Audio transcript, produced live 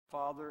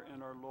Father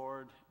and our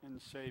Lord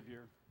and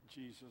Savior,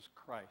 Jesus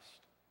Christ.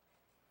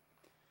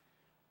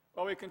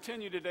 Well, we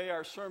continue today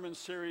our sermon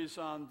series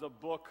on the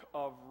book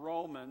of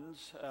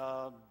Romans,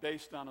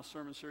 based on a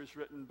sermon series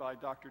written by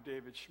Dr.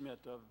 David Schmidt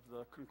of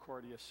the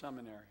Concordia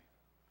Seminary.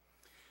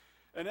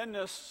 And in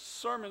this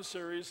sermon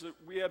series,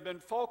 we have been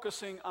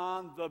focusing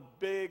on the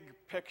big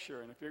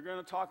picture. And if you're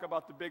going to talk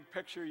about the big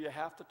picture, you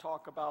have to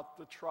talk about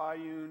the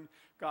triune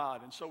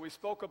God. And so we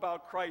spoke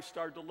about Christ,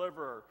 our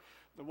deliverer,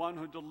 the one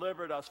who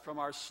delivered us from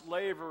our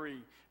slavery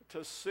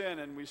to sin.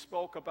 And we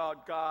spoke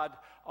about God,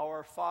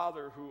 our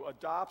Father, who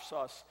adopts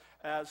us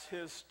as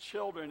his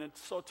children. And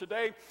so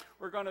today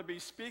we're going to be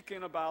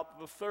speaking about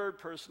the third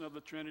person of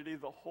the Trinity,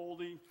 the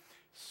Holy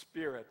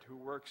Spirit, who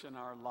works in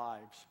our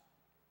lives.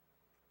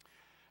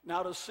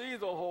 Now, to see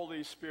the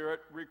Holy Spirit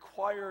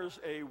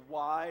requires a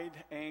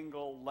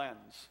wide-angle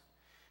lens.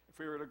 If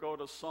we were to go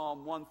to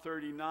Psalm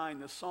 139,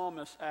 the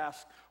psalmist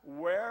asks,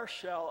 "Where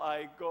shall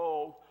I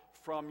go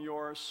from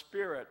your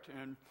spirit?"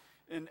 And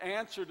in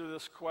answer to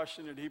this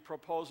question that he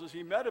proposes,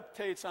 he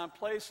meditates on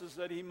places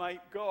that he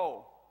might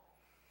go.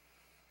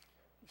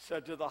 He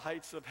said, to the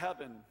heights of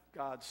heaven,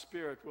 God's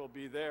Spirit will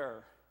be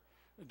there.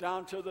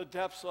 Down to the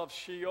depths of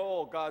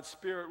Sheol, God's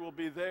Spirit will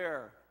be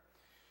there.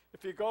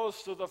 If he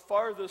goes to the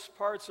farthest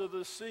parts of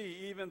the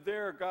sea, even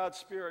there God's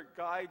Spirit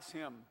guides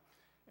him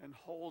and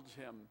holds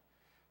him.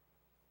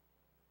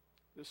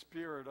 The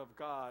Spirit of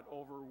God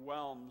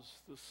overwhelms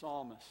the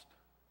psalmist.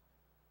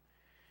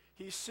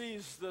 He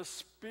sees the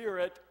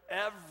Spirit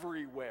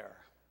everywhere.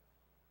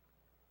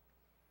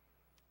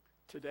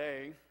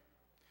 Today,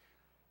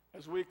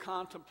 as we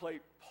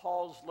contemplate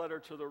Paul's letter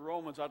to the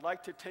Romans, I'd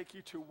like to take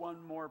you to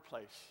one more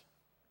place.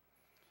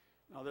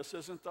 Now, this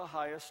isn't the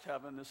highest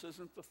heaven. This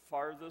isn't the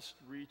farthest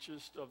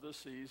reaches of the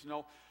seas.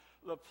 No,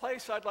 the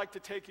place I'd like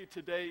to take you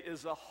today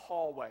is a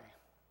hallway.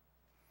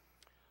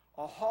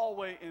 A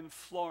hallway in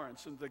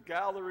Florence, in the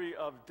Gallery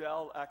of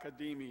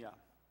dell'Accademia.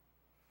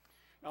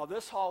 Now,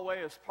 this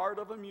hallway is part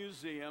of a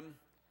museum,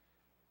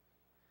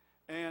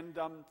 and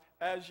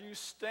as you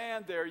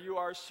stand there, you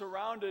are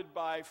surrounded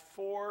by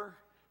 4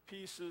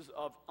 pieces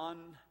of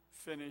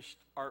unfinished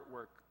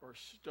artwork or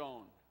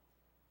stone.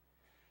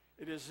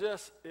 It is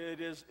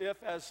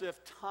as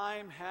if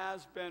time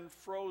has been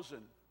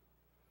frozen.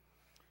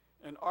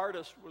 An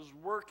artist was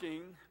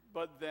working,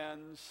 but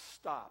then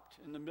stopped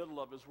in the middle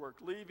of his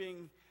work,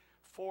 leaving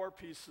 4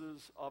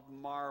 pieces of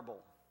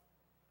marble.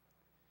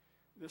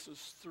 This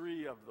is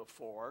 3 of the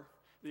 4.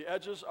 The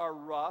edges are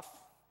rough.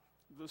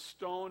 The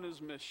stone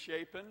is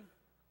misshapen.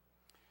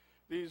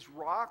 These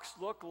rocks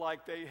look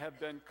like they have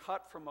been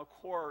cut from a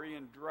quarry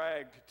and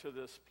dragged to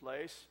this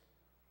place.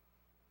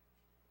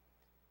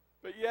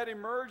 But yet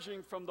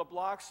emerging from the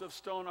blocks of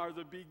stone are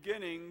the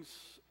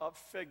beginnings of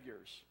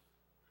figures.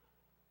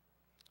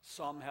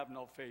 Some have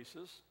no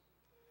faces.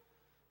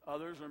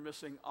 Others are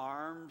missing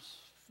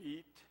arms,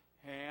 feet,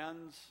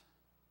 hands.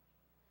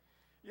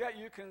 Yet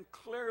you can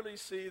clearly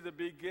see the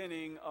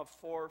beginning of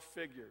 4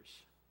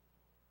 figures.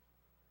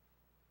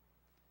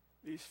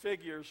 These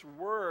figures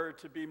were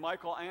to be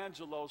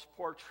Michelangelo's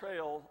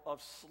portrayal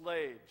of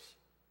slaves,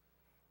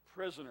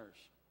 prisoners,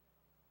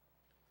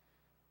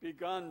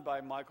 begun by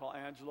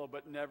Michelangelo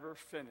but never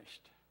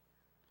finished.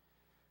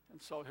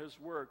 And so his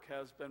work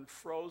has been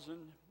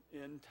frozen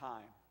in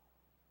time.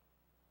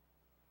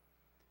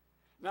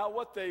 Now,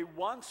 what they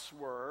once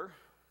were,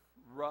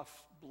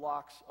 rough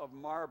blocks of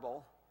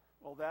marble,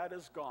 well, that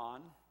is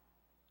gone.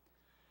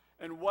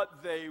 And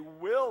what they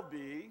will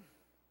be,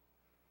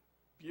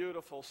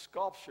 beautiful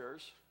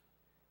sculptures,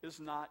 is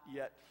not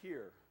yet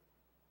here.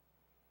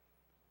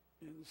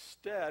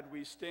 Instead,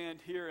 we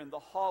stand here in the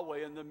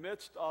hallway in the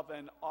midst of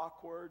an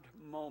awkward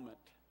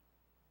moment.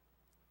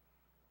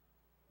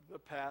 The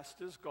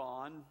past is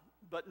gone,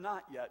 but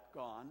not yet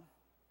gone.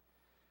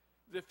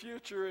 The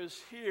future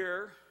is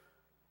here,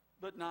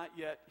 but not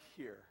yet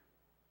here.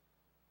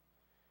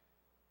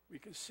 We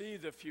can see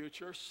the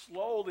future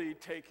slowly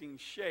taking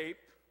shape,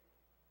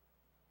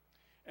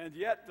 and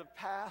yet the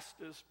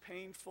past is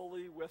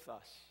painfully with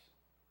us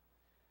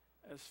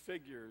as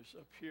figures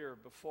appear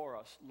before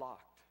us,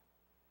 locked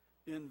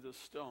in the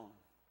stone.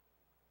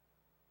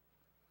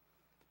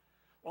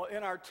 Well,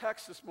 in our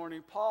text this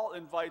morning, Paul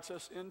invites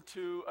us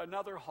into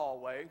another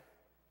hallway,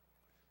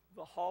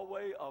 the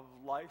hallway of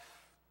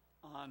life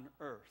on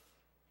earth.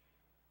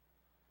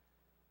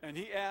 And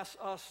he asks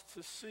us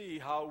to see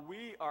how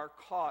we are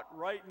caught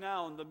right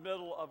now in the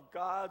middle of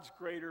God's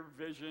greater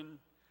vision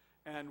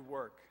and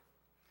work.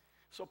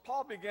 So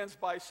Paul begins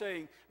by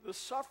saying, the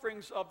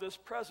sufferings of this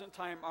present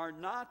time are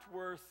not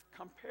worth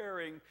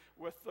comparing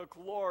with the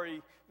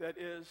glory that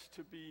is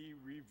to be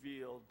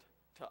revealed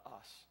to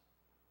us.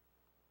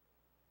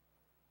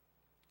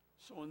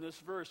 So in this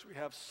verse we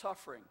have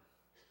suffering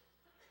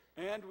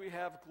and we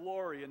have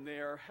glory, and they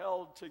are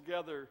held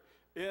together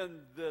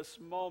in this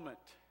moment.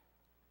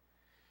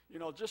 You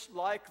know, just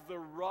like the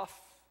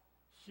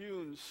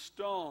rough-hewn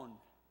stone,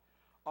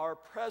 our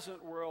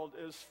present world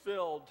is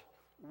filled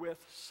with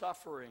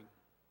suffering.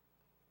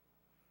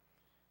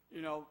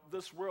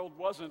 This world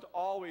wasn't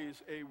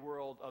always a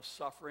world of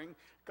suffering.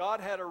 God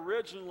had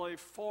originally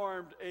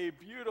formed a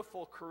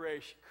beautiful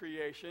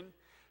creation,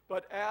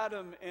 but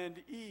Adam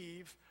and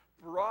Eve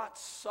brought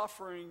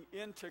suffering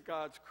into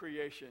God's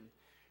creation.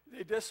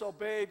 They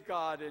disobeyed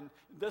God, and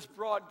this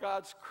brought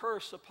God's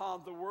curse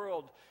upon the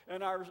world.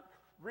 And our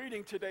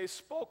reading today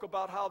spoke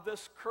about how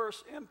this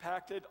curse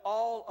impacted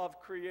all of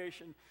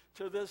creation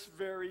to this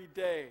very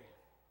day.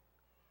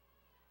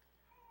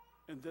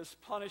 And this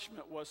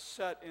punishment was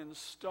set in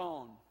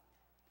stone,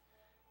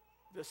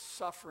 this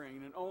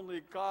suffering, and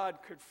only God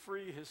could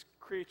free his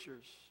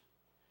creatures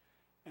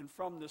and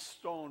from this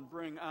stone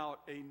bring out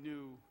a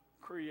new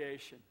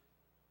creation.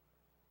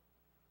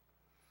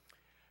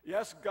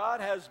 Yes,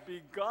 God has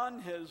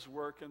begun his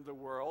work in the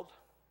world,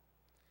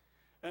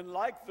 and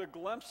like the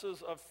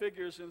glimpses of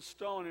figures in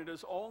stone, it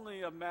is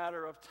only a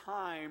matter of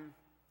time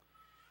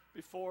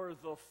before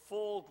the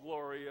full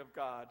glory of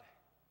God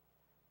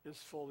is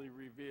fully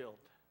revealed.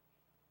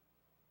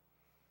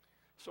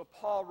 So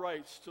Paul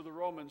writes to the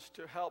Romans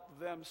to help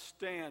them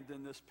stand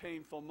in this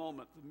painful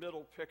moment, the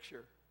middle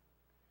picture.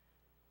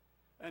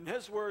 And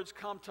his words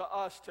come to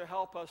us to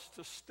help us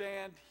to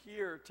stand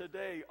here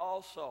today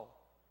also.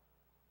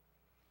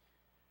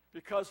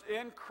 Because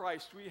in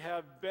Christ we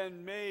have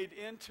been made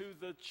into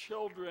the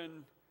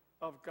children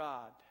of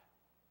God.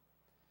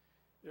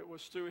 It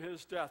was through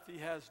his death he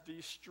has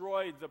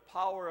destroyed the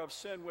power of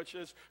sin which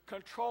has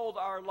controlled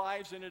our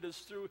lives, and it is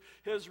through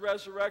his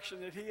resurrection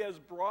that he has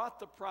brought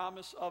the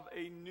promise of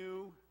a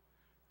new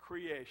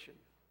creation.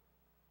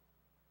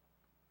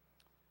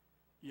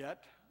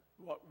 Yet,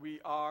 what we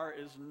are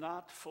is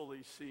not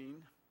fully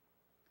seen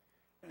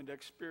and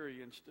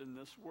experienced in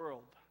this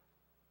world.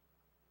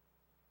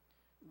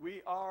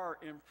 We are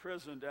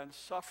imprisoned and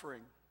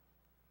suffering,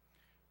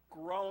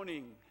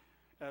 groaning,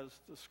 as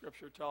the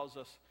scripture tells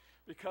us,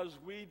 because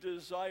we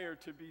desire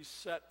to be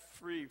set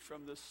free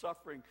from the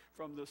suffering,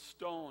 from the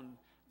stone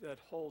that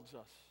holds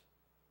us.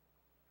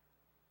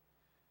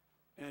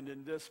 And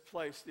in this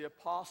place, the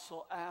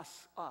apostle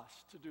asks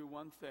us to do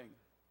one thing: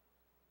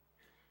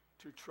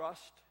 to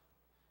trust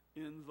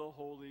in the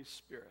Holy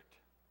Spirit.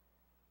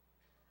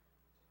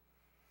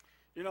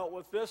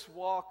 With this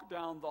walk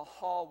down the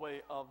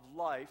hallway of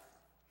life,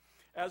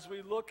 as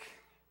we look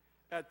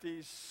at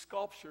these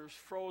sculptures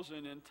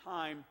frozen in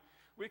time,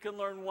 we can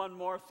learn one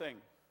more thing.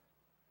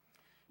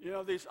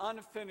 These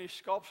unfinished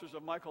sculptures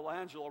of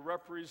Michelangelo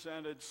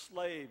represented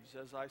slaves,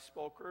 as I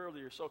spoke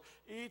earlier. So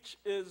each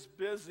is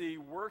busy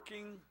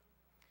working,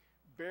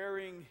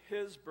 bearing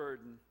his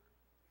burden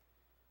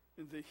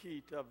in the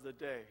heat of the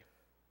day.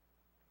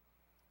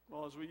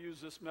 Well, as we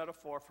use this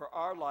metaphor for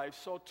our lives,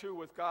 so too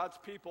with God's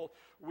people,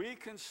 we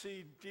can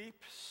see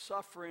deep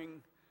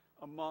suffering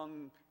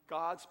among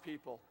God's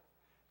people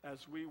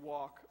as we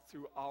walk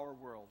through our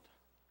world.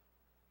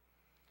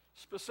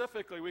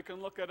 Specifically, we can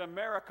look at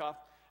America.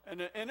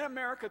 And in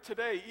America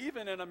today,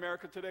 even in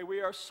America today,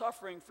 we are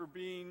suffering for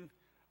being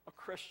a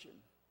Christian.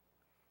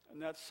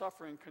 And that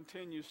suffering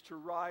continues to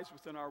rise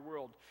within our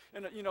world.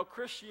 And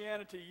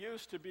Christianity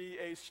used to be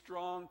a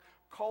strong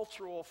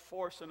cultural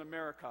force in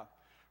America.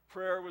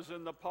 Prayer was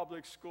in the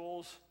public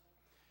schools.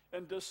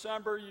 In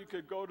December, you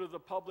could go to the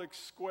public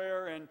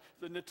square and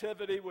the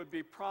nativity would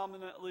be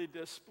prominently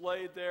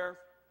displayed there.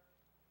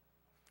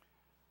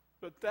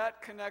 But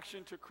that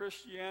connection to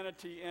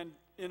Christianity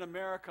in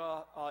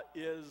America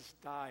is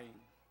dying.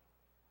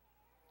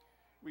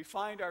 We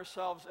find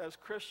ourselves as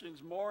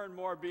Christians more and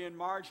more being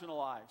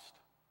marginalized,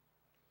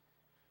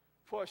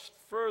 pushed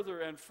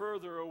further and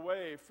further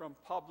away from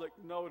public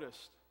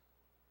notice,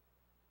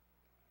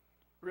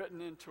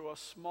 written into a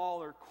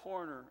smaller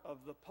corner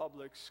of the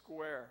public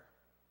square.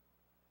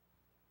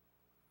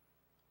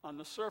 On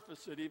the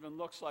surface, it even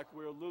looks like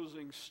we're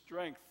losing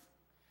strength,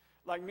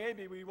 like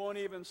maybe we won't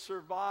even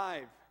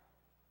survive.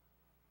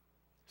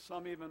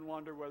 Some even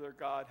wonder whether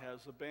God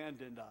has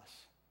abandoned us.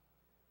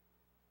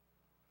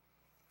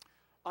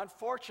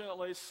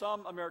 Unfortunately,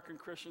 some American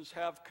Christians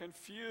have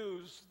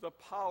confused the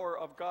power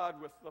of God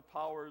with the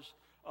powers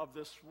of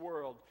this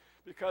world.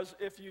 Because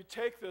if you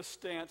take this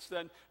stance,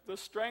 then the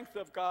strength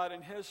of God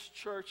and his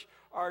church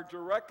are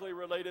directly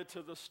related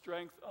to the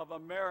strength of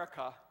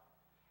America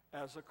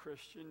as a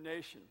Christian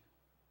nation.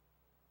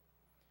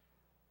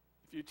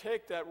 If you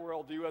take that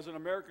worldview, as an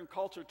American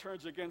culture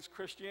turns against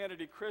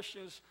Christianity,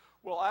 Christians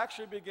will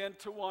actually begin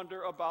to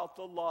wonder about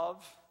the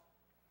love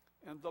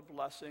and the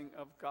blessing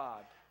of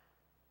God.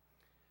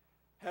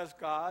 Has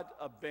God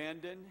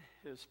abandoned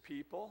his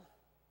people?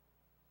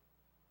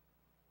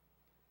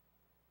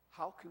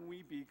 How can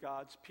we be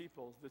God's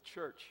people, the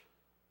church,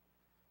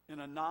 in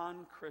a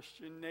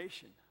non-Christian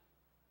nation?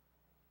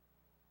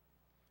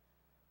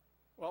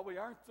 Well, we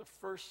aren't the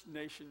first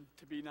nation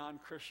to be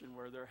non-Christian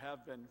where there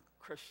have been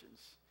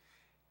Christians.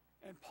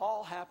 And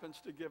Paul happens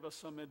to give us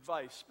some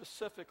advice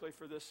specifically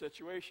for this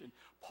situation.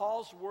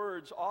 Paul's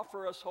words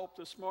offer us hope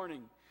this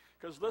morning,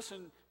 because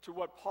listen to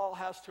what Paul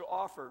has to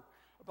offer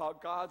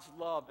about God's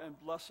love and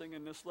blessing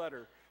in this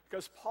letter.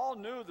 Because Paul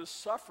knew the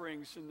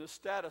sufferings and the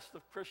status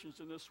of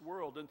Christians in this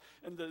world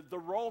and the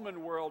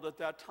Roman world at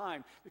that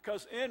time.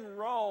 Because in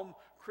Rome,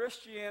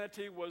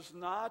 Christianity was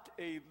not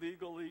a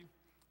legally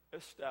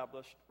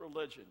established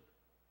religion.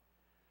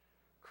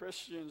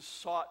 Christians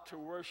sought to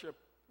worship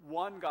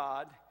one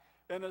God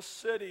in a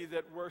city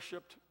that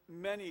worshiped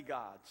many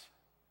gods.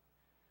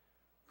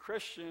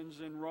 Christians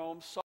in Rome sought